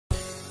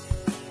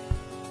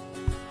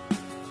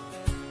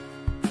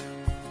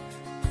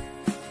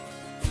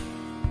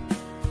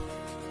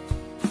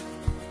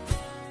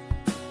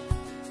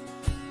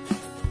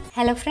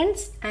Hello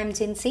friends, I M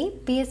Jincy.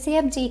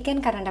 PSCF GK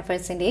and current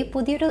അഫയേഴ്സിൻ്റെ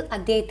പുതിയൊരു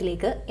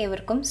അധ്യായത്തിലേക്ക്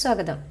ഏവർക്കും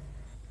സ്വാഗതം.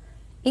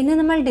 ഇന്ന്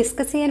നമ്മൾ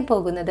ഡിസ്കസ് ചെയ്യാൻ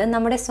പോകുന്നത്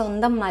നമ്മുടെ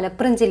സ്വന്തം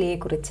മലപ്പുറം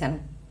ജില്ലയെക്കുറിച്ചാണ്.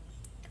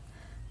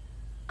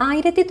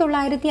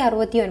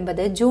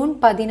 1969 ജൂൺ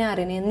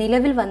 16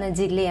 നിലവിൽ വന്ന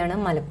ജില്ലയാണ്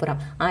മലപ്പുറം.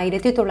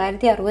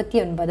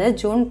 1969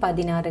 ജൂൺ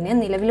 16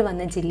 നിലവിൽ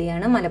വന്ന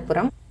ജില്ലയാണ്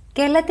മലപ്പുറം.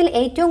 കേരളത്തിൽ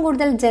ഏറ്റവും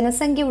കൂടുതൽ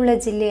ജനസംഖ്യ ഉള്ള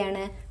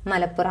ജില്ലയാണ്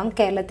മലപ്പുറം.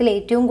 കേരളത്തിൽ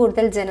ഏറ്റവും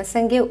കൂടുതൽ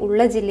ജനസംഖ്യ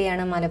ഉള്ള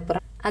ജില്ലയാണ് മലപ്പുറം.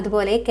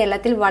 അതുപോലെ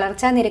കേരളത്തിൽ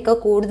വളർച്ചാ നിരക്ക്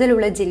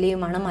കൂടുതലുള്ള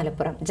ജില്ലയുമാണ്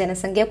മലപ്പുറം.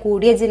 ജനസംഖ്യ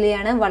കൂടിയ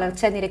ജില്ലയാണ്,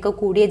 വളർച്ചാ നിരക്ക്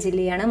കൂടിയ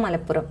ജില്ലയാണ്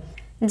മലപ്പുറം.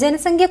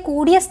 ജനസംഖ്യ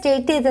കൂടിയ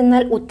സ്റ്റേറ്റ്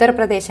ഏതെന്നാൽ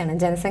ഉത്തർപ്രദേശാണ്.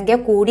 ജനസംഖ്യ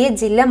കൂടിയ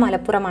ജില്ല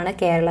മലപ്പുറമാണ്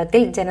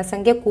കേരളത്തിൽ.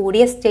 ജനസംഖ്യ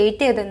കൂടിയ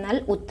സ്റ്റേറ്റ് ഏതെന്നാൽ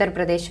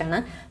ഉത്തർപ്രദേശാണ്.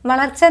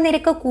 വളർച്ചാ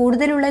നിരക്ക്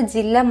കൂടുതലുള്ള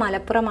ജില്ല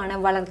മലപ്പുറമാണ്.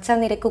 വളർച്ചാ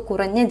നിരക്ക്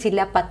കുറഞ്ഞ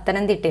ജില്ല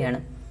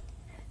പത്തനംതിട്ടയാണ്.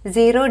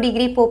 0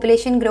 ഡിഗ്രി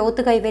പോപ്പുലേഷൻ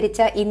ഗ്രോത്ത്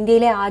കൈവരിച്ച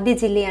ഇന്ത്യയിലെ ആദ്യ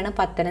ജില്ലയാണ്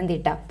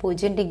പത്തനംതിട്ട.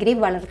 0 ഡിഗ്രി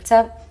വളർച്ച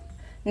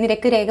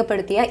നിരക്ക്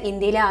രേഖപ്പെടുത്തിയ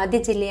ഇന്ത്യയിലെ ആദ്യ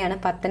ജില്ലയാണ്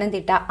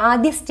പത്തനംതിട്ട.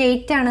 ആദ്യ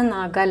സ്റ്റേറ്റ് ആണ്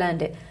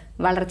നാഗാലാൻഡ്.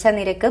 വളർച്ചാ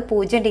നിരക്ക്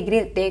 0 ഡിഗ്രി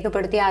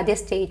രേഖപ്പെടുത്തിയ ആദ്യ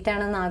സ്റ്റേറ്റ്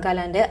ആണ്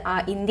നാഗാലാൻഡ്.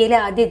 ഇന്ത്യയിലെ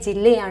ആദ്യ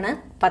ജില്ലയാണ്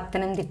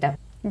പത്തനംതിട്ട.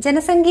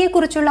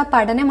 ജനസംഖ്യയെക്കുറിച്ചുള്ള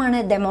പഠനമാണ്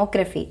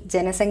ഡെമോഗ്രഫി.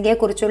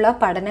 ജനസംഖ്യയെക്കുറിച്ചുള്ള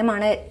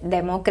പഠനമാണ്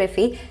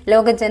ഡെമോഗ്രഫി.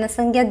 ലോക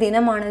ജനസംഖ്യാ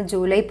ദിനമാണ്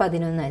ജൂലൈ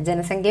 11.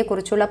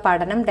 ജനസംഖ്യയെക്കുറിച്ചുള്ള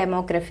പഠനം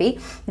ഡെമോഗ്രഫി.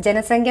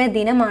 ജനസംഖ്യാ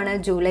ദിനമാണ്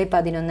ജൂലൈ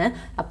 11.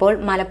 അപ്പോൾ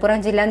മലപ്പുറം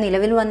ജില്ല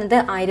നിലവിൽ വന്നത്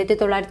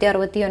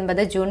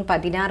 1969 ജൂൺ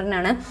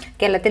 16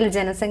 കേരളത്തിൽ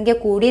ജനസംഖ്യ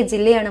കൂടിയ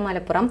ജില്ലയാണ്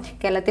മലപ്പുറം.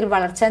 കേരളത്തിൽ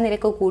വളർച്ചാ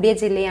നിരക്ക് കൂടിയ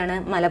ജില്ലയാണ്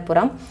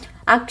മലപ്പുറം.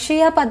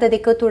 അക്ഷയ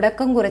പദ്ധതിക്ക്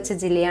തുടക്കം കുറിച്ച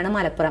ജില്ലയാണ്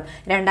മലപ്പുറം.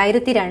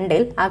 2002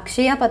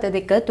 അക്ഷയ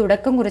പദ്ധതിക്ക്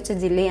തുടക്കം കുറിച്ച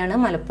ജില്ലയാണ്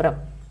മലപ്പുറം.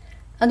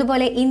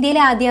 അതുപോലെ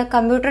ഇന്ത്യയിലെ ആദ്യ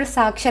കമ്പ്യൂട്ടർ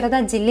സാക്ഷരതാ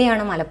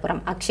ജില്ലയാണ് മലപ്പുറം.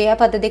 അക്ഷയ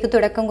പദ്ധതിക്ക്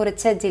തുടക്കം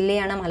കുറിച്ച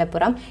ജില്ലയാണ്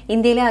മലപ്പുറം.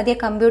 ഇന്ത്യയിലെ ആദ്യ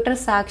കമ്പ്യൂട്ടർ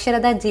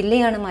സാക്ഷരതാ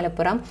ജില്ലയാണ്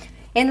മലപ്പുറം.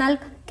 എന്നാൽ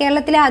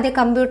കേരളത്തിലെ ആദ്യ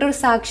കമ്പ്യൂട്ടർ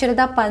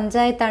സാക്ഷരതാ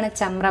പഞ്ചായത്താണ്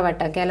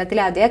ചമ്രവട്ടം.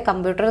 കേരളത്തിലെ ആദ്യ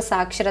കമ്പ്യൂട്ടർ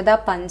സാക്ഷരതാ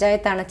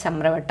പഞ്ചായത്താണ്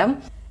ചമ്രവട്ടം.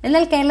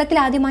 എന്നാൽ കേരളത്തിൽ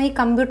ആദ്യമായി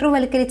കമ്പ്യൂട്ടർ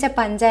വൽക്കരിച്ച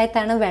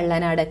പഞ്ചായത്താണ്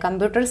വെള്ളനാട്.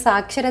 കമ്പ്യൂട്ടർ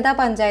സാക്ഷരതാ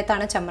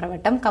പഞ്ചായത്താണ്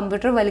ചമ്രവട്ടം.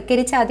 കമ്പ്യൂട്ടർ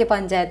വൽക്കരിച്ച ആദ്യ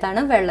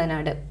പഞ്ചായത്താണ്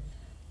വെള്ളനാട്.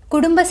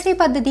 കുടുംബശ്രീ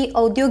പദ്ധതി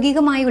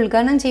ഔദ്യോഗികമായി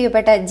ഉദ്ഘാടനം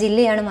ചെയ്യപ്പെട്ട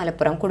ജില്ലയാണ്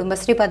മലപ്പുറം.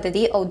 കുടുംബശ്രീ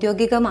പദ്ധതി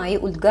ഔദ്യോഗികമായി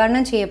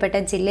ഉദ്ഘാടനം ചെയ്യപ്പെട്ട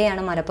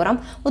ജില്ലയാണ് മലപ്പുറം.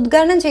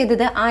 ഉദ്ഘാടനം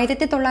ചെയ്തത്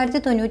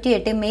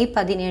 1998 മെയ്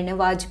 17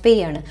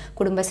 വാജ്പേയിയാണ്.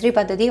 കുടുംബശ്രീ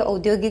പദ്ധതി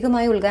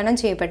ഔദ്യോഗികമായി ഉദ്ഘാടനം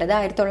ചെയ്യപ്പെട്ടത്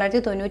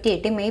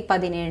 1998 മെയ്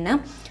 17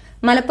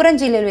 മലപ്പുറം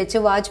ജില്ലയിൽ വെച്ച്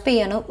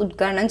വാജ്പേയിയാണ്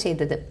ഉദ്ഘാടനം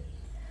ചെയ്തത്.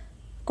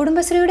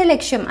 കുടുംബശ്രീയുടെ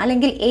ലക്ഷ്യം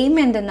അല്ലെങ്കിൽ എയിം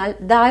എന്തെന്നാൽ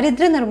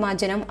ദാരിദ്ര്യ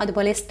നിർമ്മാർജ്ജനം,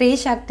 അതുപോലെ സ്ത്രീ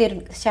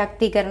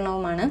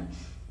ശാക്തീകരണവുമാണ്.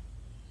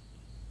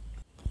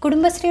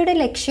 കുടുംബശ്രീയുടെ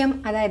ലക്ഷ്യം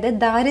അതായത്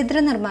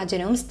ദാരിദ്ര്യ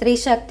നിർമ്മാർജ്ജനവും സ്ത്രീ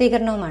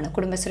ശാക്തീകരണവുമാണ്.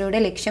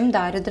 കുടുംബശ്രീയുടെ ലക്ഷ്യം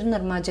ദാരിദ്ര്യ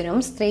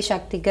നിർമ്മാർജ്ജനവും സ്ത്രീ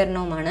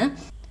ശാക്തീകരണവുമാണ്.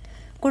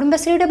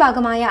 കുടുംബശ്രീയുടെ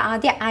ഭാഗമായ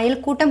ആദ്യ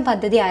അയൽക്കൂട്ടം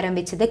പദ്ധതി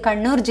ആരംഭിച്ചത്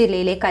കണ്ണൂർ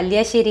ജില്ലയിലെ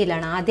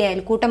കല്യാശ്ശേരിയിലാണ്. ആദ്യ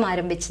അയൽക്കൂട്ടം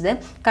ആരംഭിച്ചത്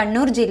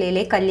കണ്ണൂർ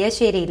ജില്ലയിലെ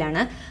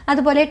കല്യാശ്ശേരിയിലാണ്.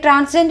 അതുപോലെ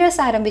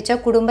ട്രാൻസ്ജെൻഡേഴ്സ് ആരംഭിച്ച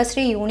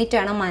കുടുംബശ്രീ യൂണിറ്റ്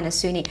ആണ്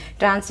മനസ്വിനി.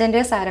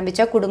 ട്രാൻസ്ജെൻഡേഴ്സ്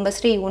ആരംഭിച്ച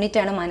കുടുംബശ്രീ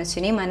യൂണിറ്റ് ആണ്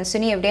മനസ്വിനി.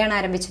 മനസ്വിനി എവിടെയാണ്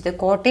ആരംഭിച്ചത്?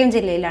 കോട്ടയം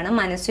ജില്ലയിലാണ്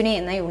മനസ്വിനി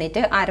എന്ന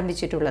യൂണിറ്റ്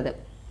ആരംഭിച്ചിട്ടുള്ളത്.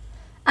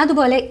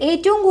 അതുപോലെ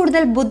ഏറ്റവും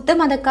കൂടുതൽ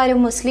ബുദ്ധമതക്കാരും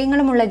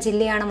മുസ്ലിങ്ങളും ഉള്ള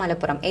ജില്ലയാണ്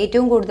മലപ്പുറം.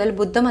 ഏറ്റവും കൂടുതൽ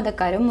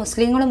ബുദ്ധമതക്കാരും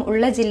മുസ്ലിങ്ങളും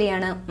ഉള്ള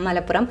ജില്ലയാണ്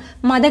മലപ്പുറം.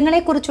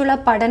 മതങ്ങളെക്കുറിച്ചുള്ള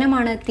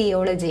പഠനമാണ്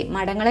തിയോളജി.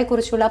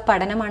 മതങ്ങളെക്കുറിച്ചുള്ള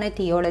പഠനമാണ്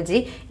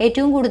തിയോളജി.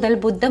 ഏറ്റവും കൂടുതൽ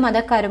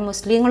ബുദ്ധമതക്കാരും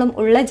മുസ്ലിങ്ങളും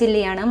ഉള്ള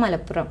ജില്ലയാണ്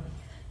മലപ്പുറം.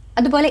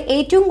 അതുപോലെ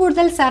ഏറ്റവും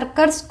കൂടുതൽ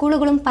സർക്കാർ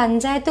സ്കൂളുകളും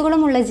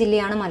പഞ്ചായത്തുകളും ഉള്ള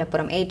ജില്ലയാണ്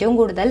മലപ്പുറം. ഏറ്റവും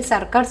കൂടുതൽ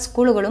സർക്കാർ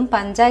സ്കൂളുകളും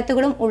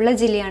പഞ്ചായത്തുകളും ഉള്ള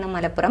ജില്ലയാണ്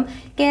മലപ്പുറം.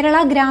 കേരള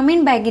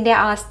ഗ്രാമീൺ ബാങ്കിന്റെ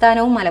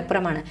ആസ്ഥാനവും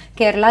മലപ്പുറമാണ്.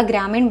 കേരള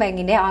ഗ്രാമീൺ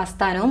ബാങ്കിന്റെ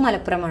ആസ്ഥാനവും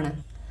മലപ്പുറമാണ്.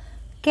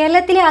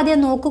 കേരളത്തിലെ ആദ്യ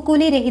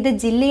നോക്കുകൂലി രഹിത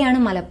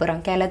ജില്ലയാണ് മലപ്പുറം.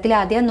 കേരളത്തിലെ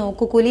ആദ്യ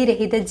നോക്കുകൂലി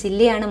രഹിത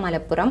ജില്ലയാണ്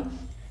മലപ്പുറം.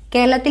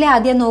 കേരളത്തിലെ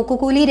ആദ്യ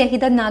നോക്കുകൂലി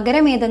രഹിത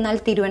നഗരം ഏതെന്നാൽ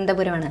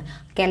തിരുവനന്തപുരമാണ്.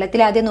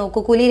 കേരളത്തിലെ ആദ്യ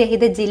നോക്കുകൂലി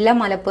രഹിത ജില്ല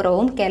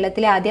മലപ്പുറവും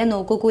കേരളത്തിലെ ആദ്യ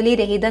നോക്കുകൂലി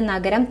രഹിത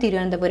നഗരം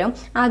തിരുവനന്തപുരം.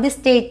 ആദ്യ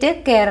സ്റ്റേറ്റ്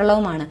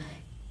കേരളവുമാണ്.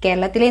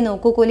 കേരളത്തിലെ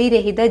നോക്കുകൂലി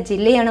രഹിത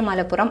ജില്ലയാണ്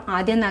മലപ്പുറം.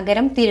 ആദ്യ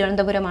നഗരം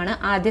തിരുവനന്തപുരമാണ്.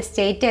 ആദ്യ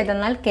സ്റ്റേറ്റ്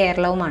ഏതെന്നാൽ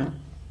കേരളവുമാണ്.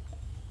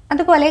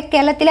 അതുപോലെ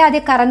കേരളത്തിലെ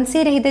ആദ്യ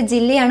കറൻസി രഹിത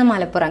ജില്ലയാണ്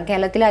മലപ്പുറം.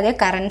 കേരളത്തിലെ ആദ്യ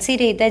കറൻസി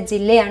രഹിത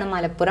ജില്ലയാണ്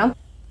മലപ്പുറം.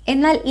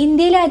 എന്നാൽ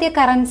ഇന്ത്യയിലെ ആദ്യ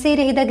കറൻസി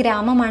രഹിത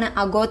ഗ്രാമമാണ്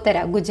അഗോത്തര.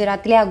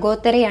 ഗുജറാത്തിലെ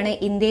അഗോത്തരയാണ്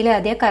ഇന്ത്യയിലെ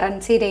ആദ്യ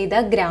കറൻസി രഹിത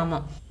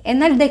ഗ്രാമം.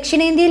 എന്നാൽ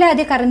ദക്ഷിണേന്ത്യയിലെ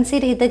ആദ്യ കറൻസി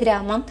രഹിത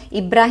ഗ്രാമം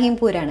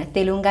ഇബ്രാഹിംപൂരാണ്.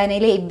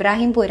 തെലുങ്കാനയിലെ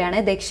ഇബ്രാഹിംപൂരാണ്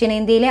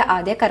ദക്ഷിണേന്ത്യയിലെ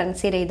ആദ്യ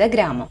കറൻസി രഹിത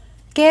ഗ്രാമം.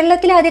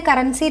 കേരളത്തിലെ ആദ്യ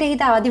കറൻസി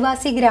രഹിത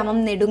ആദിവാസി ഗ്രാമം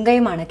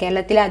നെടുങ്കയമാണ്.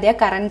 കേരളത്തിലെ ആദ്യ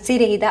കറൻസി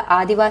രഹിത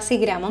ആദിവാസി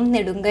ഗ്രാമം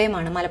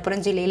നെടുങ്കയമാണ്. മലപ്പുറം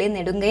ജില്ലയിലെ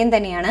നെടുങ്കയം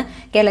തന്നെയാണ്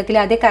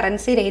കേരളത്തിലെ ആദ്യ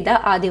കറൻസി രഹിത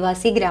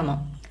ആദിവാസി ഗ്രാമം.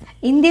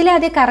 ഇന്ത്യയിലെ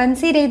ആദ്യ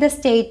കറൻസി രഹിത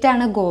സ്റ്റേറ്റ്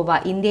ആണ് ഗോവ.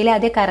 ഇന്ത്യയിലെ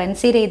ആദ്യ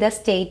കറൻസി രഹിത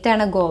സ്റ്റേറ്റ്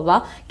ആണ് ഗോവ.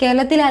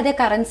 കേരളത്തിലെ ആദ്യ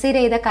കറൻസി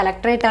രഹിത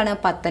കളക്ടറേറ്റ് ആണ്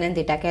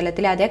പത്തനംതിട്ട.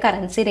 കേരളത്തിലെ ആദ്യ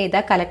കറൻസി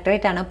രഹിത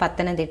കളക്ടറേറ്റ് ആണ്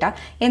പത്തനംതിട്ട.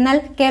 എന്നാൽ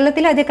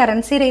കേരളത്തിലെ ആദ്യ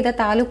കറൻസി രഹിത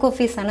താലൂക്ക്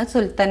ഓഫീസാണ്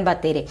സുൽത്താൻ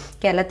ബത്തേരി.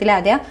 കേരളത്തിലെ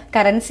ആദ്യ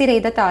കറൻസി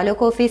രഹിത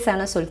താലൂക്ക്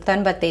ഓഫീസാണ്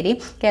സുൽത്താൻ ബത്തേരി.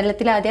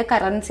 കേരളത്തിലെ ആദ്യ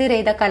കറൻസി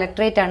രഹിത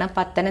കളക്ടറേറ്റ് ആണ്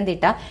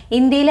പത്തനംതിട്ട.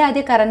 ഇന്ത്യയിലെ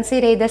ആദ്യ കറൻസി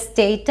രഹിത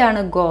സ്റ്റേറ്റ്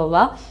ആണ് ഗോവ.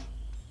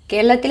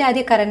 കേരളത്തിലെ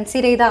ആദ്യ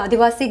കറൻസി രഹിത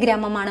ആദിവാസി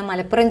ഗ്രാമമാണ്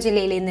മലപ്പുറം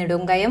ജില്ലയിലെ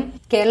നെടുങ്കയം.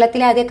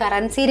 കേരളത്തിലെ ആദ്യ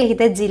കറൻസി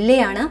രഹിത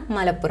ജില്ലയാണ്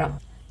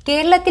മലപ്പുറം.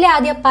 കേരളത്തിലെ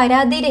ആദ്യ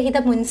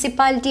പരാതിരഹിത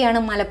മുനിസിപ്പാലിറ്റിയാണ്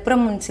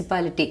മലപ്പുറം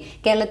മുനിസിപ്പാലിറ്റി.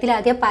 കേരളത്തിലെ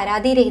ആദ്യ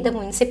പരാതിരഹിത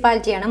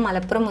മുനിസിപ്പാലിറ്റിയാണ്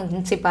മലപ്പുറം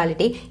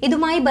മുനിസിപ്പാലിറ്റി.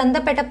 ഇതുമായി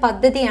ബന്ധപ്പെട്ട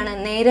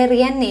പദ്ധതിയാണ്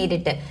നേരറിയാൻ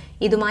നേരിട്ട്.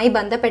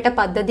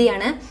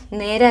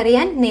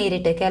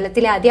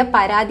 കേരളത്തിലെ ആദ്യ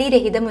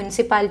പരാതിരഹിത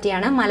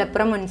മുനിസിപ്പാലിറ്റിയാണ്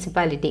മലപ്പുറം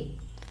മുനിസിപ്പാലിറ്റി.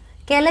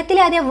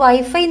 കേരളത്തിലെ ആദ്യ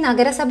വൈഫൈ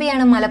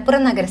നഗരസഭയാണ്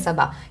മലപ്പുറം നഗരസഭ.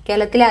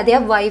 കേരളത്തിലെ ആദ്യ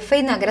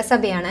വൈഫൈ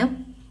നഗരസഭയാണ്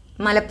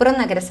മലപ്പുറം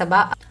നഗരസഭ.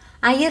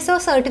 ISO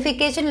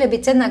സർട്ടിഫിക്കേഷൻ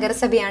ലഭിച്ച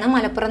നഗരസഭയാണ്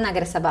മലപ്പുറം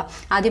നഗരസഭ.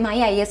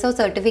 ആദ്യമായി ISO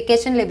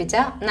സർട്ടിഫിക്കേഷൻ ലഭിച്ച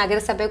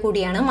നഗരസഭ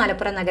കൂടിയാണ്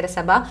മലപ്പുറം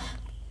നഗരസഭ.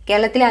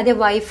 കേരളത്തിലെ ആദ്യ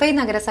വൈഫൈ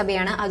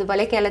നഗരസഭയാണ്.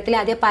 അതുപോലെ കേരളത്തിലെ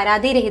ആദ്യ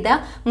പരാതിരഹിത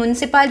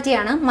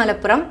മുനിസിപ്പാലിറ്റിയാണ്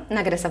മലപ്പുറം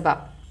നഗരസഭ.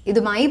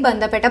 ഇതുമായി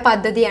ബന്ധപ്പെട്ട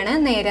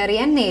പദ്ധതിയാണ്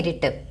നേരറിയാൻ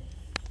നേരിട്ട്.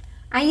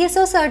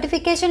 ISO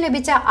സർട്ടിഫിക്കേഷൻ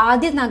ലഭിച്ച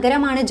ആദ്യ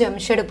നഗരമാണ്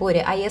ജംഷഡ്പൂർ.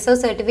 ISO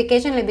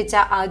സർട്ടിഫിക്കേഷൻ ലഭിച്ച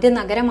ആദ്യ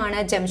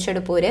നഗരമാണ്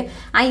ജംഷഡ്പൂർ.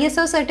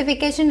 ISO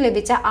സർട്ടിഫിക്കേഷൻ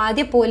ലഭിച്ച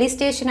ആദ്യ പോലീസ്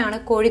സ്റ്റേഷനാണ്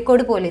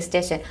Kozhikode police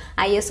station.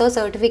 ISO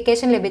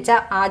certification ലഭിച്ച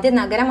ആദ്യ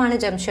നഗരമാണ്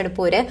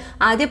ജംഷഡ്പൂർ.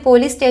 ആദ്യ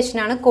പോലീസ്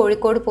സ്റ്റേഷനാണ്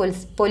കോഴിക്കോട്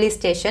പോലീസ്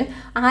സ്റ്റേഷൻ.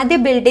 ആദ്യ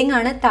ബിൽഡിംഗ്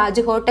ആണ്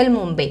Taj hotel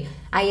Mumbai.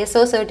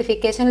 ISO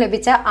certification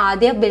ലഭിച്ച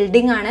ആദ്യ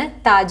ബിൽഡിംഗ്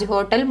ആണ് താജ്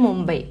ഹോട്ടൽ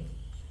മുംബൈ.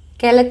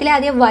 കേരളത്തിലെ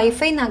ആദ്യ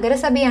വൈഫൈ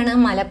നഗരസഭയാണ്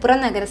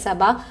മലപ്പുറം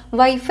നഗരസഭ.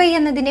 വൈഫൈ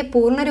എന്നതിന്റെ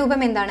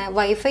പൂർണ്ണരൂപം എന്താണ്?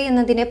 വൈഫൈ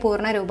എന്നതിന്റെ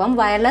പൂർണ്ണരൂപം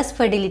വയർലെസ്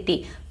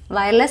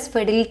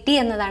ഫെഡിലിറ്റി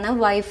എന്നതാണ്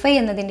വൈഫൈ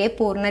എന്നതിന്റെ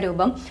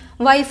പൂർണ്ണരൂപം.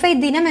 വൈഫൈ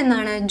ദിനം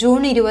എന്നാണ്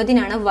ജൂൺ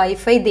 20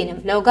 വൈഫൈ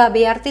ദിനം. ലോക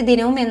അഭയാർത്ഥി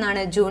ദിനവും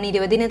എന്നാണ് ജൂൺ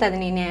 20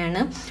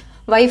 തന്നെയാണ്.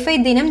 വൈഫൈ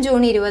ദിനം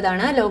ജൂൺ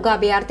 20, ലോക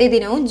അഭയാർത്ഥി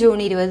ദിനവും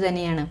ജൂൺ 20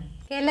 തന്നെയാണ്.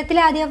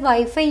 കേരളത്തിലെ ആദ്യ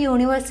വൈഫൈ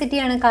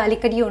യൂണിവേഴ്സിറ്റിയാണ്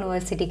കാലിക്കറ്റ്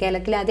യൂണിവേഴ്സിറ്റി.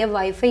 കേരളത്തിലെ ആദ്യ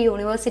വൈഫൈ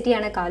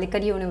യൂണിവേഴ്സിറ്റിയാണ്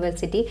കാലിക്കറ്റ്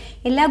യൂണിവേഴ്സിറ്റി.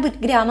 എല്ലാ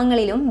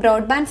ഗ്രാമങ്ങളിലും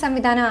ബ്രോഡ്ബാൻഡ്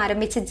സംവിധാനം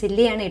ആരംഭിച്ച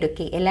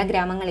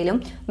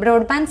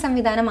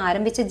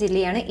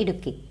ജില്ലയാണ്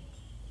ഇടുക്കി.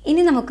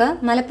 ഇനി നമുക്ക്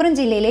മലപ്പുറം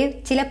ജില്ലയിലെ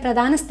ചില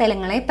പ്രധാന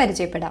സ്ഥലങ്ങളെ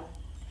പരിചയപ്പെടാം.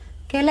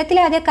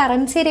 കേരളത്തിലെ ആദ്യ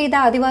കറൻസി രഹിത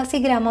ആദിവാസി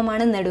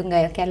ഗ്രാമമാണ്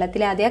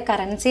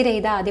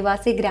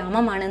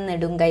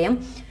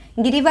നെടുങ്കയം.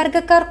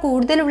 ഗിരിവർഗക്കാർ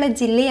കൂടുതലുള്ള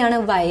ജില്ലയാണ്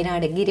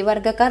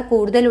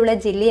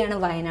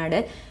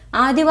വയനാട്.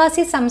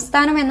 ആദിവാസി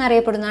സംസ്ഥാനം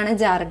എന്നറിയപ്പെടുന്നതാണ്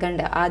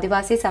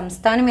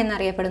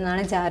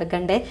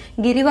ജാർഖണ്ഡ്.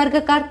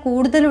 ഗിരിവർഗക്കാർ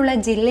കൂടുതലുള്ള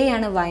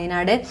ജില്ലയാണ്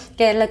വയനാട്.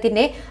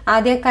 കേരളത്തിന്റെ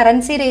ആദ്യ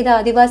കറൻസി രഹിത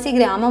ആദിവാസി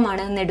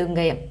ഗ്രാമമാണ്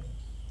നെടുങ്കയം.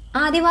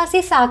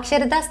 ആദിവാസി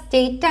സാക്ഷരതാ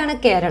സ്റ്റേറ്റാണ്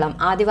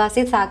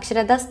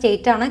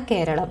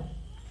കേരളം.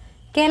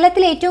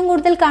 കേരളത്തിൽ ഏറ്റവും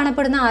കൂടുതൽ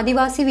കാണപ്പെടുന്ന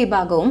ആദിവാസി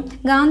വിഭാഗവും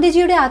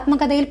ഗാന്ധിജിയുടെ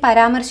ആത്മകഥയിൽ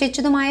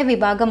പരാമർശിച്ചതുമായ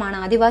വിഭാഗമാണ്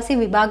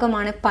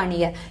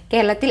പണിയർ.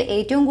 കേരളത്തിൽ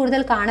ഏറ്റവും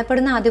കൂടുതൽ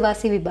കാണപ്പെടുന്ന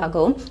ആദിവാസി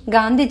വിഭാഗവും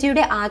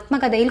ഗാന്ധിജിയുടെ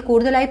ആത്മകഥയിൽ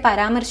കൂടുതലായി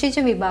പരാമർശിച്ച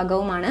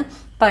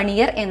വിഭാഗവുമാണ്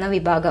പണിയർ എന്ന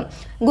വിഭാഗം.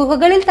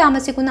 ഗുഹകളിൽ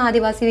താമസിക്കുന്ന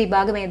ആദിവാസി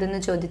വിഭാഗം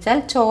ഏതെന്ന് ചോദിച്ചാൽ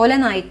ചോല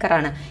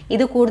നായ്ക്കറാണ്.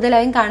 ഇത്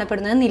കൂടുതലായും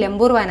കാണപ്പെടുന്നത്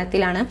നിലമ്പൂർ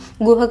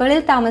വനത്തിലാണ്. ഗുഹകളിൽ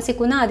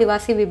താമസിക്കുന്ന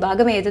ആദിവാസി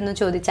വിഭാഗം ഏതെന്ന്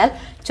ചോദിച്ചാൽ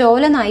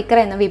ചോല നായ്ക്കർ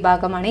എന്ന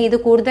വിഭാഗമാണ്. ഇത്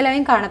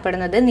കൂടുതലായും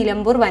കാണപ്പെടുന്നത്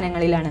നിലമ്പൂർ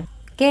വനങ്ങളിലാണ്.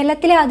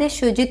 കേരളത്തിലെ ആദ്യ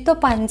ശുചിത്വ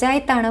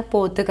പഞ്ചായത്താണ്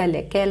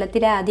പോത്തുകല്ല്.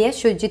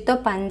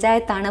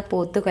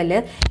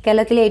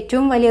 കേരളത്തിലെ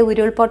ഏറ്റവും വലിയ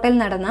ഉരുൾപൊട്ടൽ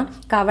നടന്ന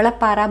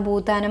കവളപ്പാറ,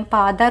 ഭൂതാനം,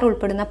 പാതാർ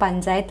ഉൾപ്പെടുന്ന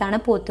പഞ്ചായത്താണ്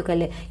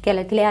പോത്തുകല്ല്.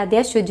 കേരളത്തിലെ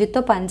ആദ്യ ശുചിത്വ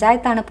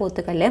പഞ്ചായത്താണ്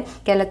പോത്തുകല്ല്.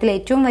 കേരളത്തിലെ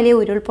ഏറ്റവും വലിയ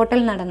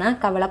ഉരുൾപൊട്ടൽ നടന്ന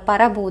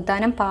കവളപ്പാറ,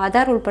 ഭൂതാനം,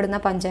 പാതാർ ഉൾപ്പെടുന്ന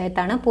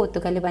പഞ്ചായത്താണ്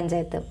പോത്തുകല്ല്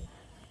പഞ്ചായത്ത്.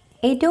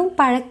 ഏറ്റവും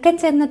പഴക്കം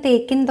ചെന്ന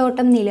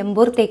തേക്കിൻതോട്ടം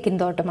നിലമ്പൂർ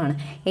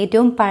തേക്കിൻതോട്ടമാണ്.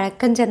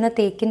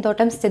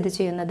 സ്ഥിതി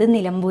ചെയ്യുന്നത്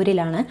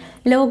നിലമ്പൂരിലാണ്.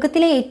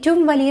 ലോകത്തിലെ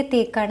ഏറ്റവും വലിയ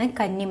തേക്കാണ്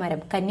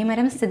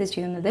കന്നിമരം സ്ഥിതി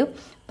ചെയ്യുന്നത്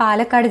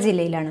പാലക്കാട്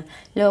ജില്ലയിലാണ്.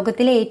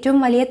 ലോകത്തിലെ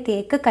ഏറ്റവും വലിയ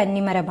തേക്ക്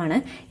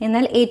കന്നിമരമാണ്.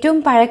 എന്നാൽ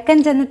ഏറ്റവും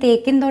പഴക്കം ചെന്ന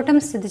തേക്കിൻതോട്ടം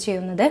സ്ഥിതി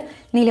ചെയ്യുന്നത്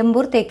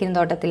നിലമ്പൂർ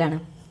തേക്കിൻതോട്ടത്തിലാണ്.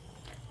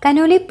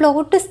 കനോലി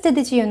പ്ലോട്ട്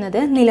സ്ഥിതി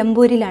ചെയ്യുന്നത്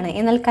നിലമ്പൂരിലാണ്.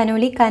 എന്നാൽ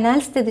കനോലി കനാൽ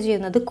സ്ഥിതി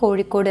ചെയ്യുന്നത്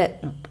കോഴിക്കോട്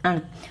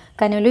ആണ്.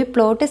 കനോലി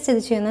പ്ലോട്ട് സ്ഥിതി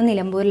ചെയ്യുന്നത്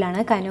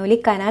നിലമ്പൂരിലാണ്.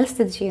 കനോലി കനാൽ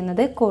സ്ഥിതി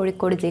ചെയ്യുന്നത്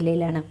കോഴിക്കോട്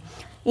ജില്ലയിലാണ്.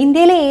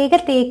 ഇന്ത്യയിലെ ഏക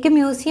തേക്ക്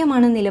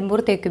മ്യൂസിയമാണ്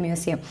നിലമ്പൂർ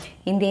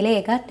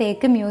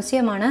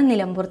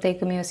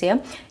തേക്ക് മ്യൂസിയം.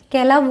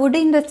 കേരള വുഡ്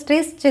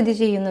ഇൻഡസ്ട്രീസ് സ്ഥിതി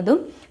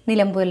ചെയ്യുന്നതും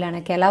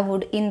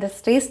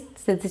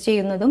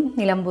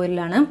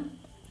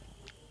നിലമ്പൂരിലാണ്.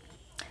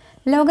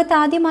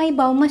 ലോകത്താദ്യമായി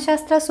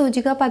ഭൗമശാസ്ത്ര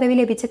സൂചിക പദവി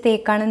ലഭിച്ച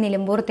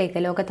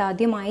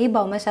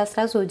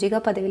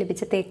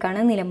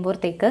തേക്കാണ് നിലമ്പൂർ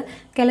തേക്ക്.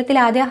 കേരളത്തിലെ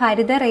ആദ്യ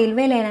ഹരിത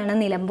റെയിൽവേ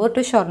ലൈനാണ് നിലമ്പൂർ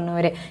ടു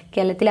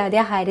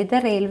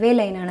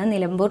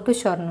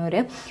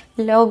ഷൊർണൂർ.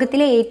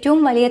 ലോകത്തിലെ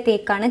ഏറ്റവും വലിയ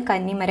തേക്കാണ്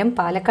കന്നിമരം,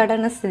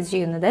 പാലക്കാടാണ് സ്ഥിതി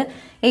ചെയ്യുന്നത്.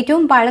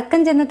 ഏറ്റവും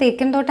പഴക്കം ചെന്ന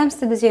തേക്കിൻതോട്ടം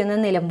സ്ഥിതി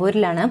ചെയ്യുന്നത്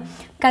നിലമ്പൂരിലാണ്.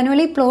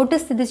 കനോലി പ്ലോട്ട്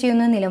സ്ഥിതി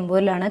ചെയ്യുന്നത്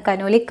നിലമ്പൂരിലാണ്.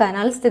 കനോലി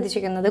കനാൽ സ്ഥിതി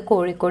ചെയ്യുന്നത്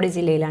കോഴിക്കോട്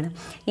ജില്ലയിലാണ്.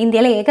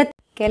 ഇന്ത്യയിലെ ഏക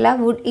കേരള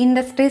വുഡ്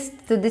ഇൻഡസ്ട്രീസ്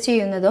സ്ഥിതി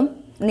ചെയ്യുന്നതും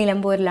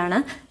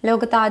നിലമ്പൂരിലാണ്.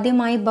 ലോകത്ത്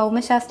ആദ്യമായി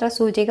ഭൗമശാസ്ത്ര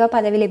സൂചിക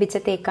പദവി ലഭിച്ച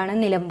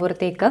തേക്കാണ് നിലമ്പൂർ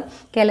തേക്ക്.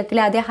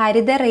 കേരളത്തിലെ ആദ്യ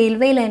ഹരിത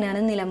റെയിൽവേ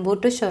ലൈനാണ്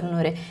നിലമ്പൂർ ടു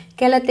ഷൊർണൂർ.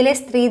 കേരളത്തിലെ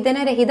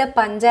സ്ത്രീധനരഹിത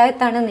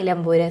പഞ്ചായത്താണ്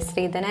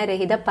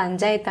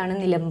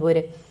നിലമ്പൂർ.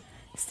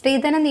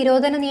 സ്ത്രീധന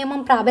നിരോധന നിയമം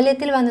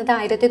പ്രാബല്യത്തിൽ വന്നത്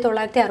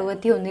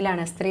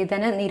 1961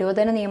 സ്ത്രീധന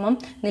നിരോധന നിയമം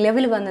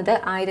നിലവിൽ വന്നത്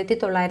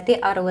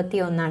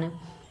 1961.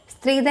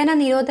 സ്ത്രീധന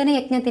നിരോധന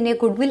യജ്ഞത്തിന്റെ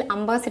ഗുഡ്വിൽ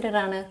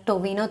അംബാസിഡറാണ്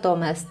ടൊവിനോ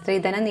തോമസ്.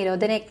 സ്ത്രീധന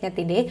നിരോധന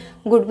യജ്ഞത്തിന്റെ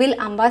ഗുഡ്വിൽ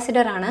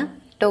അംബാസിഡറാണ്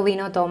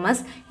ടൊവിനോ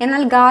തോമസ്.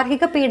 എന്നാൽ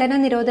ഗാർഹിക പീഡന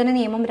നിരോധന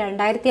നിയമം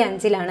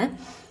 2005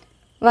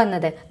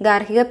 വന്നത്.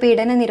 ഗാർഹിക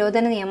പീഡന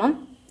നിരോധന നിയമം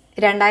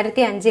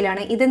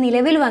 2005 ഇത്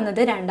നിലവിൽ വന്നത്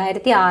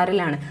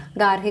 2006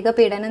 ഗാർഹിക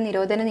പീഡന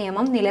നിരോധന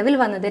നിയമം നിലവിൽ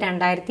വന്നത്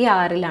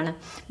 2006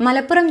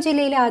 മലപ്പുറം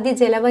ജില്ലയിലെ ആദ്യ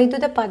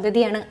ജലവൈദ്യുത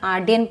പദ്ധതിയാണ്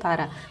ആഢ്യൻപാറ.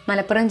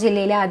 മലപ്പുറം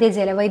ജില്ലയിലെ ആദ്യ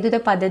ജലവൈദ്യുത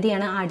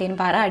പദ്ധതിയാണ്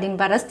ആഢ്യൻപാറ.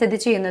 ആഢ്യൻപാറ സ്ഥിതി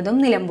ചെയ്യുന്നതും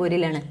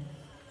നിലമ്പൂരിലാണ്.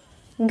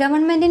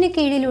 ഗവൺമെന്റിന്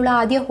കീഴിലുള്ള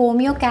ആദ്യ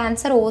ഹോമിയോ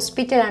ക്യാൻസർ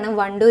ഹോസ്പിറ്റലാണ്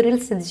വണ്ടൂരിൽ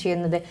സ്ഥിതി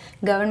ചെയ്യുന്നത്.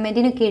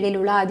 ഗവൺമെന്റിന്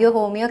കീഴിലുള്ള ആദ്യ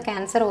ഹോമിയോ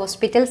ക്യാൻസർ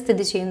ഹോസ്പിറ്റൽ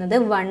സ്ഥിതി ചെയ്യുന്നത്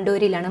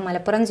വണ്ടൂരിലാണ്.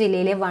 മലപ്പുറം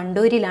ജില്ലയിലെ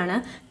വണ്ടൂരിലാണ്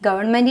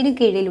ഗവൺമെന്റിന്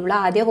കീഴിലുള്ള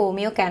ആദ്യ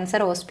ഹോമിയോ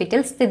ക്യാൻസർ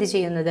ഹോസ്പിറ്റൽ സ്ഥിതി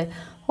ചെയ്യുന്നത്.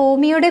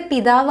 ഹോമിയോയുടെ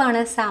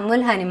പിതാവാണ്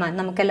സാമുവൽ ഹനുമാൻ.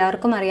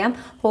 നമുക്കെല്ലാവർക്കും അറിയാം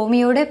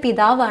ഹോമിയോയുടെ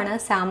പിതാവാണ്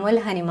സാമുവൽ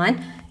ഹനുമാൻ.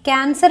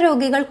 ക്യാൻസർ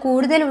രോഗികൾ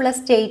കൂടുതലുള്ള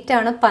സ്റ്റേറ്റ്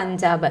ആണ്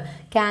പഞ്ചാബ്.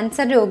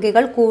 ക്യാൻസർ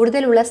രോഗികൾ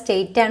കൂടുതലുള്ള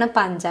സ്റ്റേറ്റ് ആണ്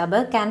പഞ്ചാബ്.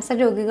 ക്യാൻസർ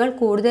രോഗികൾ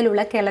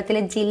കൂടുതലുള്ള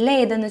കേരളത്തിലെ ജില്ല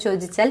ഏതെന്ന്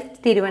ചോദിച്ചാൽ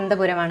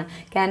തിരുവനന്തപുരമാണ്.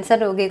 ക്യാൻസർ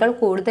രോഗികൾ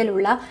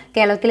കൂടുതലുള്ള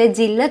കേരളത്തിലെ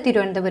ജില്ല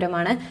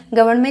തിരുവനന്തപുരമാണ്.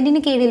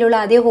 ഗവൺമെന്റിന് കീഴിലുള്ള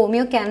ആദ്യ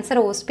ഹോമിയോ ക്യാൻസർ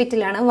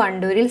ഹോസ്പിറ്റലാണ്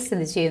വണ്ടൂരിൽ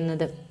സ്ഥിതി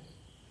ചെയ്യുന്നത്.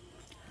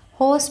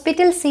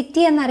 ഹോസ്പിറ്റൽ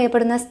സിറ്റി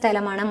എന്നറിയപ്പെടുന്ന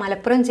സ്ഥലമാണ്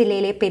മലപ്പുറം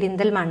ജില്ലയിലെ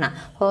പെരിന്തൽമണ്ണ.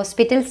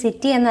 ഹോസ്പിറ്റൽ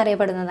സിറ്റി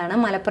എന്നറിയപ്പെടുന്നതാണ്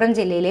മലപ്പുറം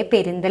ജില്ലയിലെ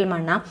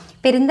പെരിന്തൽമണ്ണ.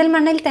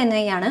 പെരിന്തൽമണ്ണയിൽ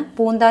തന്നെയാണ്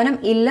പൂന്താനം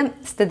ഇല്ലം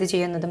സ്ഥിതി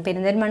ചെയ്യുന്നതും.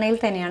 പെരിന്തൽമണ്ണയിൽ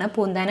തന്നെയാണ്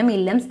പൂന്താനം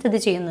ഇല്ലം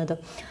സ്ഥിതി ചെയ്യുന്നതും.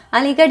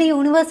 അലിഗഡ്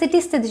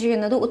യൂണിവേഴ്സിറ്റി സ്ഥിതി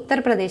ചെയ്യുന്നത്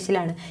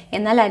ഉത്തർപ്രദേശിലാണ്.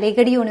 എന്നാൽ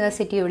അലിഗഡ്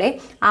യൂണിവേഴ്സിറ്റിയുടെ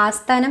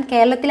ആസ്ഥാനം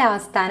കേരളത്തിലെ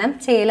ആസ്ഥാനം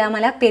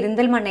ചേലാമല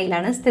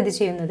പെരിന്തൽമണ്ണയിലാണ് സ്ഥിതി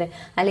ചെയ്യുന്നത്.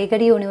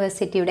 അലിഗഡ്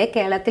യൂണിവേഴ്സിറ്റിയുടെ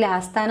കേരളത്തിലെ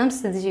ആസ്ഥാനം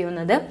സ്ഥിതി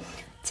ചെയ്യുന്നത്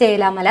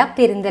ചേലാമല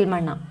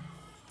പെരിന്തൽമണ്ണ.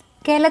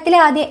 കേരളത്തിലെ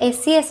ആദ്യ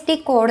SC/ST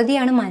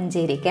കോടതിയാണ്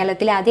മഞ്ചേരി.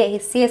 കേരളത്തിലെ ആദ്യ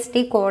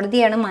SC/ST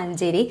കോടതിയാണ്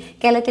മഞ്ചേരി.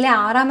 കേരളത്തിലെ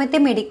 6ാമത്തെ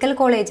മെഡിക്കൽ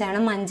കോളേജാണ്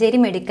മഞ്ചേരി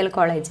മെഡിക്കൽ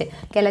കോളേജ്.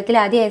 കേരളത്തിലെ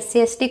ആദ്യ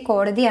SC/ST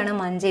കോടതിയാണ്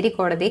മഞ്ചേരി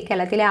കോടതി.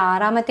 കേരളത്തിലെ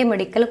 6ാമത്തെ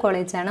മെഡിക്കൽ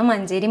കോളേജാണ്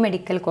മഞ്ചേരി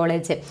മെഡിക്കൽ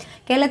കോളേജ്.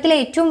 കേരളത്തിലെ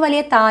ഏറ്റവും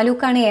വലിയ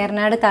താലൂക്കാണ്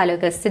ഏറനാട്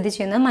താലൂക്ക്. സ്ഥിതി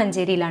ചെയ്യുന്നത്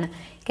മഞ്ചേരിയിലാണ്.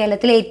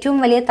 കേരളത്തിലെ ഏറ്റവും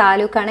വലിയ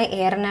താലൂക്കാണ്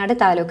ഏറനാട്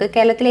താലൂക്ക്.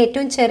 കേരളത്തിലെ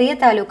ഏറ്റവും ചെറിയ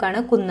താലൂക്കാണ്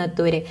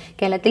കുന്നത്തൂര്.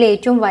 കേരളത്തിലെ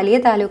ഏറ്റവും വലിയ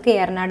താലൂക്ക്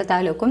ഏറനാട്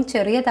താലൂക്കും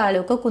ചെറിയ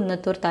താലൂക്ക്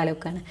കുന്നത്തൂർ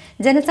താലൂക്കാണ്.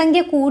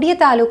 ജനസംഖ്യ കൂടിയ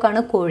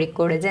താലൂക്കാണ്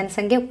കോഴിക്കോട്.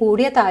 ജനസംഖ്യ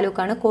കൂടിയ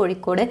താലൂക്കാണ്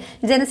കോഴിക്കോട്.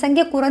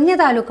 ജനസംഖ്യ കുറഞ്ഞ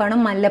താലൂക്കാണ്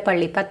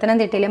മല്ലപ്പള്ളി.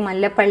 പത്തനംതിട്ടയിലെ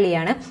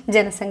മല്ലപ്പള്ളിയാണ്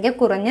ജനസംഖ്യ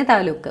കുറഞ്ഞ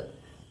താലൂക്ക്.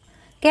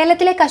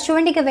 കേരളത്തിലെ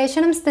കശുവണ്ടി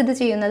ഗവേഷണം സ്ഥിതി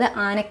ചെയ്യുന്നത്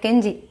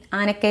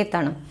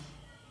ആനക്കയത്താണ്.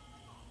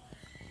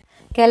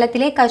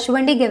 കേരളത്തിലെ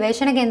കശുവണ്ടി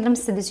ഗവേഷണ കേന്ദ്രം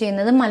സ്ഥിതി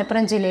ചെയ്യുന്നത്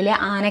മലപ്പുറം ജില്ലയിലെ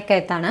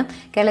ആനക്കയത്താണ്.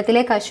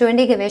 കേരളത്തിലെ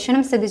കശുവണ്ടി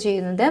ഗവേഷണം സ്ഥിതി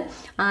ചെയ്യുന്നത്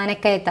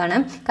ആനക്കയത്താണ്.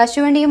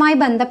 കശുവണ്ടിയുമായി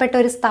ബന്ധപ്പെട്ട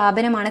ഒരു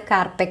സ്ഥാപനമാണ്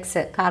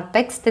കാർപെക്സ്.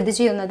 കാർപെക്സ് സ്ഥിതി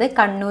ചെയ്യുന്നത്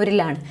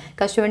കണ്ണൂരിലാണ്.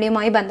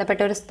 കശുവണ്ടിയുമായി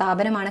ബന്ധപ്പെട്ട ഒരു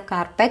സ്ഥാപനമാണ്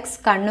കാർപെക്സ്.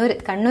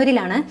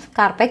 കണ്ണൂരിലാണ്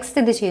കാർപെക്സ്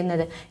സ്ഥിതി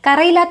ചെയ്യുന്നത്.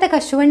 കറയില്ലാത്ത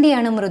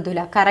കശുവണ്ടിയാണ് മൃദുല.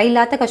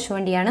 കറയില്ലാത്ത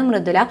കശുവണ്ടിയാണ്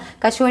മൃദുല.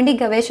 കശുവണ്ടി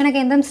ഗവേഷണ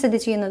കേന്ദ്രം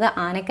സ്ഥിതി ചെയ്യുന്നത്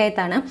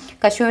ആനക്കയത്താണ്.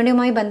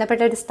 കശുവണ്ടിയുമായി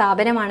ബന്ധപ്പെട്ട ഒരു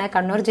സ്ഥാപനമാണ്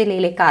കണ്ണൂർ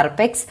ജില്ലയിലെ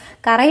കാർപെക്സ്.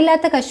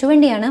 കറയില്ലാത്ത കശുവണ്ടി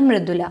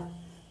മൃദുല.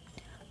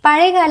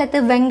 പഴയകാലത്ത്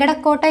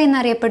വെങ്കടക്കോട്ട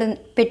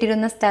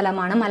എന്നറിയപ്പെട്ടിരുന്ന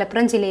സ്ഥലമാണ്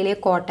മലപ്പുറം ജില്ലയിലെ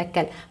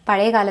കോട്ടക്കൽ.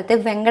 പഴയകാലത്ത്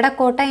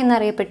വെങ്കടക്കോട്ട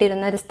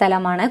എന്നറിയപ്പെട്ടിരുന്ന ഒരു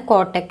സ്ഥലമാണ്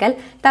കോട്ടക്കൽ.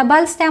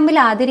 തപാൽ സ്റ്റാമ്പിൽ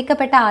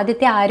ആദരിക്കപ്പെട്ട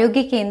ആദ്യത്തെ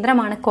ആരോഗ്യ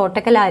കേന്ദ്രമാണ്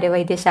കോട്ടക്കൽ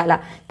ആര്യവൈദ്യശാല.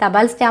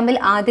 തപാൽ സ്റ്റാമ്പിൽ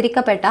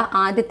ആദരിക്കപ്പെട്ട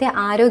ആദ്യത്തെ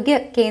ആരോഗ്യ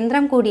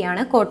കേന്ദ്രം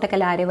കൂടിയാണ്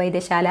കോട്ടക്കൽ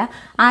ആര്യവൈദ്യശാല.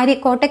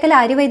 കോട്ടക്കൽ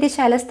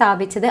ആര്യവൈദ്യശാല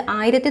സ്ഥാപിച്ചത്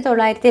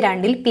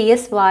 1902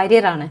 PS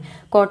വാര്യറാണ്.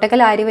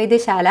 കോട്ടക്കൽ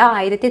ആര്യവൈദ്യശാല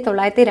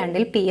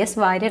 1902 PS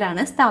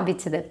വാര്യറാണ്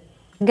സ്ഥാപിച്ചത്.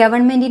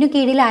 ഗവൺമെന്റിനു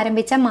കീഴിൽ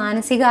ആരംഭിച്ച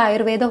മാനസിക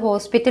ആയുർവേദ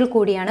ഹോസ്പിറ്റൽ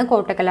കൂടിയാണ്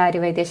കോട്ടക്കൽ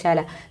ആര്യവൈദ്യശാല.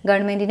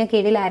 ഗവൺമെന്റിന്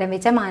കീഴിൽ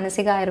ആരംഭിച്ച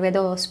മാനസിക ആയുർവേദ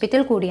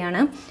ഹോസ്പിറ്റൽ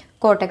കൂടിയാണ്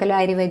കോട്ടക്കൽ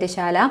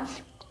ആര്യവൈദ്യശാല.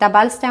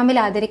 തപാൽ സ്റ്റാമ്പിൽ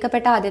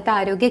ആദരിക്കപ്പെട്ട ആദ്യത്തെ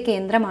ആരോഗ്യ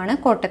കേന്ദ്രമാണ്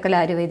കോട്ടക്കൽ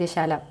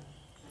ആര്യവൈദ്യശാല.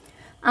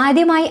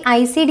 ആദ്യമായി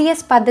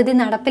ICDS പദ്ധതി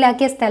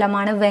നടപ്പിലാക്കിയ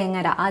സ്ഥലമാണ്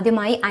വേങ്ങര.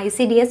 ആദ്യമായി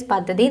ICDS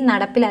പദ്ധതി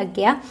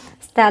നടപ്പിലാക്കിയ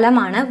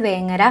സ്ഥലമാണ്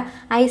വേങ്ങര.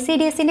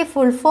 ICDSന്റെ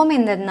ഫുൾ ഫോം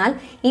എന്തെന്നാൽ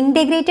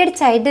integrated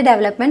child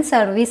development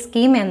service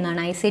scheme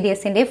എന്നാണ്.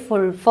 ICDSന്റെ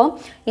full form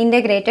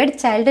integrated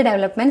child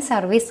development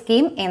service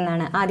scheme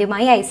എന്നാണ്.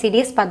 ആദ്യമായി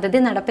ICDS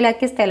പദ്ധതി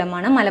നടപ്പിലാക്കിയ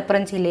സ്ഥലമാണ്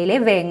മലപ്പുറം ജില്ലയിലെ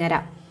വേങ്ങര.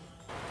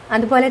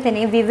 അതുപോലെ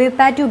തന്നെ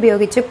വിവിപാറ്റ്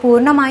ഉപയോഗിച്ച്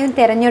പൂർണ്ണമായും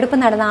തെരഞ്ഞെടുപ്പ്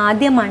നടന്ന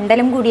ആദ്യ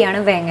മണ്ഡലം കൂടിയാണ്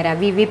വേങ്ങര.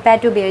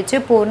 വിവിപാറ്റ് ഉപയോഗിച്ച്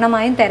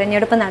പൂർണ്ണമായും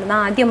തെരഞ്ഞെടുപ്പ് നടന്ന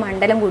ആദ്യ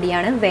മണ്ഡലം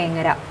കൂടിയാണ്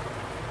വേങ്ങര.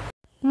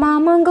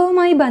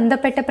 മാമാങ്കവുമായി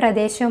ബന്ധപ്പെട്ട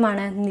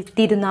പ്രദേശമാണ്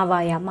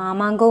തിരുനാവായ.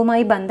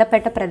 മാമാങ്കവുമായി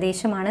ബന്ധപ്പെട്ട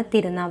പ്രദേശമാണ്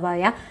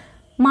തിരുനാവായ.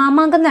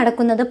 മാമാങ്കം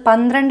നടക്കുന്നത്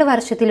 12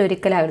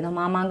 വർഷത്തിലൊരിക്കലായിരുന്നു.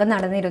 മാമാങ്കം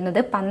നടന്നിരുന്നത്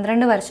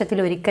 12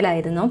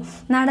 വർഷത്തിലൊരിക്കലായിരുന്നു.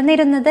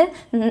 നടന്നിരുന്നത്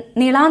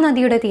നിളാ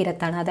നദിയുടെ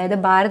തീരത്താണ്, അതായത്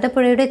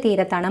ഭാരതപ്പുഴയുടെ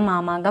തീരത്താണ്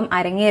മാമാങ്കം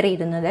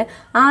അരങ്ങേറിയിരുന്നത്.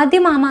 ആദ്യ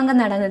മാമാങ്കം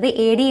നടന്നത്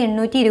AD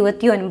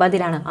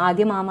 829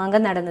 ആദ്യ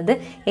മാമാങ്കം നടന്നത്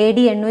AD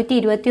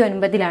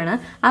 829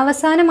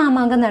 അവസാന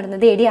മാമാങ്കം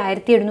നടന്നത് AD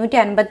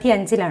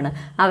 1755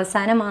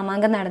 അവസാന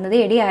മാമാങ്കം നടന്നത്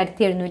AD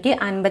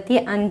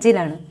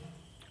 1755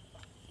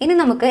 ഇനി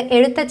നമുക്ക്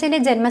എഴുത്തച്ഛന്റെ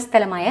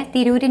ജന്മസ്ഥലമായ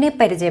തിരൂരിനെ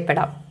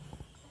പരിചയപ്പെടാം.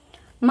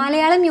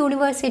 മലയാളം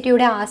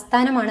യൂണിവേഴ്സിറ്റിയുടെ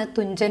ആസ്ഥാനമാണ്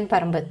തുഞ്ചൻ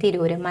പറമ്പ്.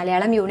 തിരൂര്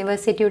മലയാളം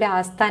യൂണിവേഴ്സിറ്റിയുടെ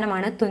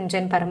ആസ്ഥാനമാണ്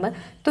തുഞ്ചൻ പറമ്പ്.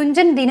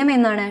 തുഞ്ചൻ ദിനം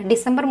എന്നാണ്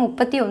ഡിസംബർ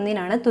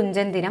 31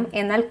 തുഞ്ചൻ ദിനം.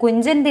 എന്നാൽ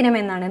കുഞ്ചൻ ദിനം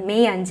എന്നാണ്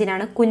മെയ്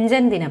 5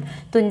 കുഞ്ചൻ ദിനം.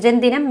 തുഞ്ചൻ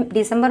ദിനം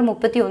ഡിസംബർ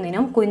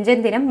 31 കുഞ്ചൻ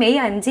ദിനം മെയ്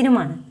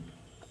 5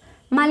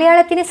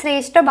 മലയാളത്തിന്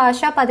ശ്രേഷ്ഠ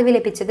ഭാഷാ പദവി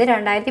ലഭിച്ചത്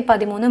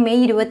 2013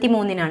 മെയ്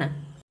 23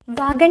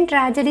 വാഗൺ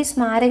ട്രാജഡി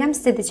സ്മാരകം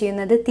സ്ഥിതി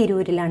ചെയ്യുന്നത്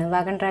തിരൂരിലാണ്.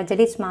 വാഗൺ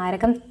ട്രാജഡി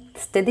സ്മാരകം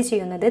സ്ഥിതി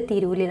ചെയ്യുന്നത്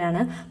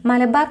തിരൂരിലാണ്.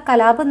 മലബാർ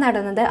കലാപം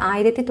നടന്നത്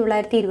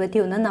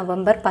 1921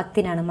 നവംബർ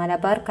 10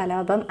 മലബാർ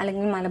കലാപം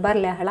അല്ലെങ്കിൽ മലബാർ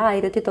ലഹള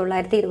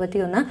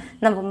 1921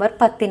 നവംബർ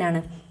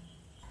 10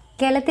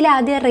 കേരളത്തിലെ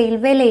ആദ്യ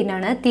റെയിൽവേ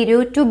ലൈനാണ്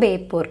തിരൂർ ടു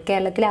ബേപ്പൂർ.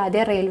 കേരളത്തിലെ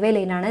ആദ്യ റെയിൽവേ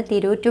ലൈനാണ്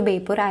തിരൂർ ടു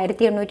ബേപ്പൂർ.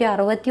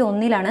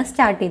 1861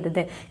 സ്റ്റാർട്ട്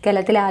ചെയ്തത്.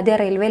 കേരളത്തിലെ ആദ്യ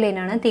റെയിൽവേ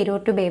ലൈനാണ് തിരൂർ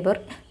ടു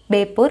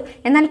ബേപ്പൂർ.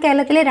 എന്നാൽ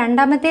കേരളത്തിലെ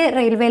രണ്ടാമത്തെ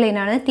റെയിൽവേ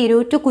ലൈനാണ്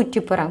തിരൂർ ടു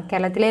കുറ്റിപ്പുറം.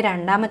 കേരളത്തിലെ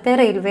രണ്ടാമത്തെ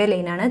റെയിൽവേ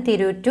ലൈനാണ്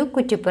തിരൂർ ടു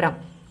കുറ്റിപ്പുറം.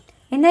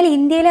 എന്നാൽ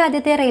ഇന്ത്യയിലെ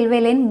ആദ്യത്തെ railway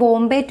line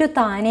Bombay to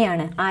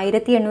താനെയാണ്.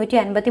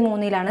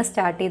 1853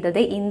 start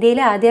ചെയ്തത്.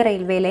 ഇന്ത്യയിലെ ആദ്യ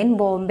railway line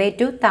Bombay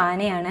to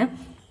താനെയാണ്.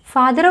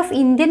 Father of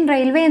Indian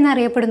railway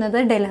എന്നറിയപ്പെടുന്നത്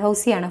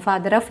ഡൽഹൌസിയാണ്.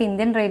 ഫാദർ ഓഫ്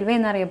ഇന്ത്യൻ റെയിൽവേ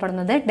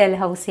എന്നറിയപ്പെടുന്നത്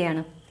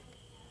ഡൽഹൌസിയാണ്.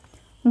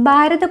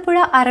 ഭാരതപ്പുഴ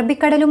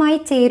അറബിക്കടലുമായി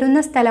ചേരുന്ന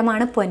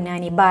സ്ഥലമാണ്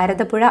പൊന്നാനി.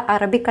 ഭാരതപ്പുഴ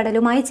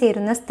അറബിക്കടലുമായി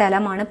ചേരുന്ന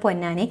സ്ഥലമാണ്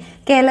പൊന്നാനി.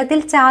 കേരളത്തിൽ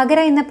ചാകര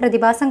എന്ന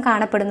പ്രതിഭാസം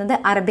കാണപ്പെടുന്നത്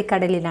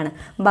അറബിക്കടലിലാണ്.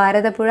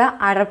 ഭാരതപ്പുഴ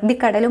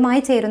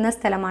അറബിക്കടലുമായി ചേരുന്ന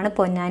സ്ഥലമാണ്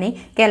പൊന്നാനി.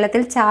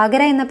 കേരളത്തിൽ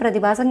ചാകര എന്ന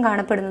പ്രതിഭാസം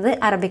കാണപ്പെടുന്നത്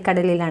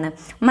അറബിക്കടലിലാണ്.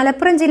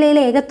 മലപ്പുറം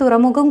ജില്ലയിലെ ഏക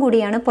തുറമുഖം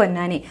കൂടിയാണ്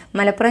പൊന്നാനി.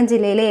 മലപ്പുറം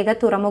ജില്ലയിലെ ഏക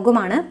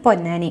തുറമുഖമാണ്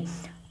പൊന്നാനി.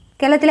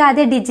 കേരളത്തിലെ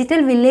ആദ്യ ഡിജിറ്റൽ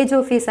വില്ലേജ്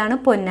ഓഫീസാണ്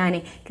പൊന്നാനി.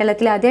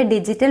 കേരളത്തിലെ ആദ്യ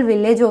ഡിജിറ്റൽ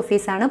വില്ലേജ്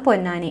ഓഫീസാണ്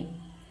പൊന്നാനി.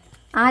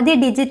 ആദ്യ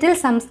ഡിജിറ്റൽ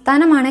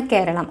സംസ്ഥാനമാണ്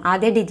കേരളം.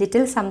 ആദ്യ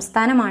ഡിജിറ്റൽ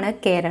സംസ്ഥാനമാണ്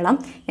കേരളം.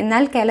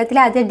 എന്നാൽ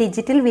കേരളത്തിലെ ആദ്യ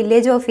ഡിജിറ്റൽ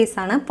വില്ലേജ്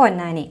ഓഫീസാണ്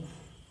പൊന്നാനി.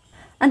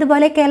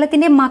 അതുപോലെ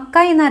കേരളത്തിന്റെ മക്ക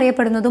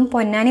എന്നറിയപ്പെടുന്നതും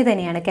പൊന്നാനി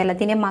തന്നെയാണ്.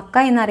 കേരളത്തിന്റെ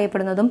മക്ക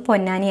എന്നറിയപ്പെടുന്നതും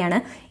പൊന്നാനിയാണ്.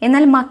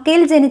 എന്നാൽ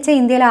മക്കയിൽ ജനിച്ച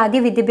ഇന്ത്യയിലെ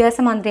ആദ്യ വിദ്യാഭ്യാസ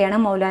മന്ത്രിയാണ്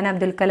മൗലാന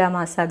അബ്ദുൽ കലാം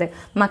ആസാദ്.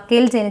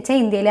 മക്കയിൽ ജനിച്ച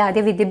ഇന്ത്യയിലെ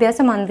ആദ്യ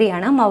വിദ്യാഭ്യാസ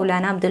മന്ത്രിയാണ്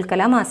മൗലാന അബ്ദുൽ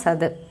കലാം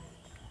ആസാദ്.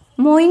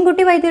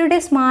 മോയിൻകുട്ടി വൈദ്യരുടെ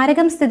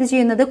സ്മാരകം സ്ഥിതി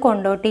ചെയ്യുന്നത്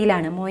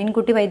കൊണ്ടോട്ടിയിലാണ്.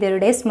 മോയിൻകുട്ടി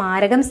വൈദ്യരുടെ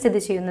സ്മാരകം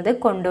സ്ഥിതി ചെയ്യുന്നത്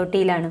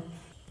കൊണ്ടോട്ടിയിലാണ്.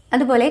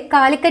 അതുപോലെ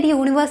കാലിക്കറ്റ്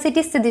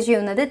യൂണിവേഴ്സിറ്റി സ്ഥിതി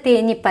ചെയ്യുന്നത്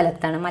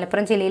തേഞ്ഞിപ്പലത്താണ്.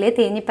 മലപ്പുറം ജില്ലയിലെ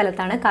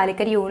തേഞ്ഞിപ്പലത്താണ്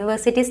കാലിക്കറ്റ്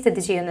യൂണിവേഴ്സിറ്റി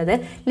സ്ഥിതി ചെയ്യുന്നത്.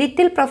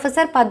 ലിറ്റിൽ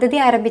പ്രൊഫസർ പദ്ധതി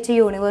ആരംഭിച്ച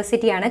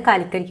യൂണിവേഴ്സിറ്റിയാണ്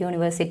കാലിക്കറ്റ്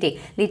യൂണിവേഴ്സിറ്റി.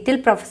 ലിറ്റിൽ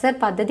പ്രൊഫസർ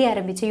പദ്ധതി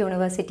ആരംഭിച്ച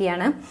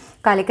യൂണിവേഴ്സിറ്റിയാണ്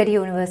കാലിക്കറ്റ്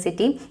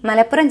യൂണിവേഴ്സിറ്റി.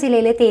 മലപ്പുറം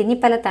ജില്ലയിലെ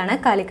തേഞ്ഞിപ്പലത്താണ്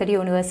കാലിക്കറ്റ്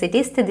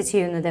യൂണിവേഴ്സിറ്റി സ്ഥിതി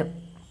ചെയ്യുന്നത്.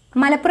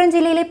 മലപ്പുറം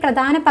ജില്ലയിലെ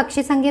പ്രധാന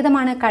പക്ഷി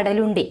സങ്കേതമാണ്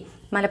കടലുണ്ടി.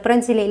 മലപ്പുറം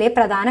ജില്ലയിലെ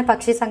പ്രധാന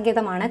പക്ഷി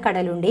സങ്കേതമാണ്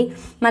കടലുണ്ടി.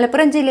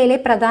 മലപ്പുറം ജില്ലയിലെ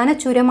പ്രധാന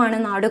ചുരമാണ്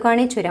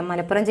നാടുകാണി ചുരം.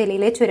 മലപ്പുറം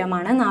ജില്ലയിലെ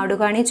ചുരമാണ്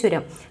നാടുകാണി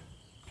ചുരം.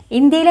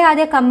 ഇന്ത്യയിലെ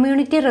ആദ്യ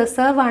കമ്മ്യൂണിറ്റി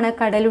റിസർവ് ആണ്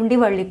കടലുണ്ടി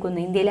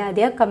വള്ളിക്കുന്ന്. ഇന്ത്യയിലെ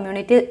ആദ്യ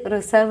കമ്മ്യൂണിറ്റി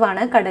റിസർവ്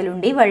ആണ്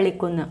കടലുണ്ടി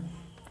വള്ളിക്കുന്ന്.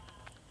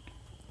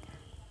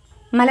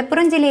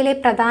 മലപ്പുറം ജില്ലയിലെ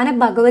പ്രധാന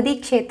ഭഗവതി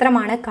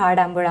ക്ഷേത്രമാണ്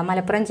കാടാമ്പുഴ.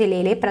 മലപ്പുറം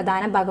ജില്ലയിലെ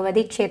പ്രധാന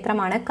ഭഗവതി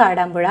ക്ഷേത്രമാണ്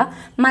കാടാമ്പുഴ.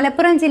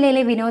 മലപ്പുറം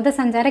ജില്ലയിലെ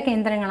വിനോദസഞ്ചാര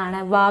കേന്ദ്രങ്ങളാണ്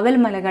വാവൽ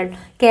മലകൾ,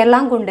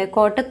 കേരളാംകുണ്ട്,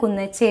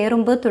 കോട്ടക്കുന്ന്,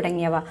 ചേറുമ്പ്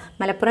തുടങ്ങിയവ.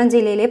 മലപ്പുറം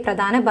ജില്ലയിലെ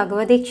പ്രധാന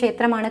ഭഗവതി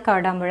ക്ഷേത്രമാണ്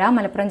കാടാമ്പുഴ.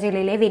 മലപ്പുറം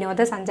ജില്ലയിലെ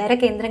വിനോദസഞ്ചാര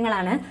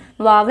കേന്ദ്രങ്ങളാണ്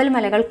വാവൽ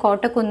മലകൾ,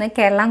 കോട്ടക്കുന്ന്,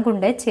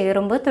 കേരളാംകുണ്ട്,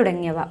 ചേറുമ്പ്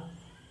തുടങ്ങിയവ.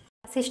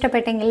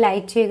 ഇഷ്ടപ്പെട്ടെങ്കിൽ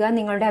ലൈക്ക് ചെയ്യുക.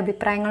 നിങ്ങളുടെ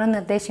അഭിപ്രായങ്ങളും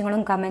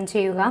നിർദ്ദേശങ്ങളും കമൻറ്റ്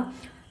ചെയ്യുക.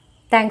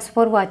 Thanks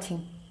for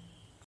watching.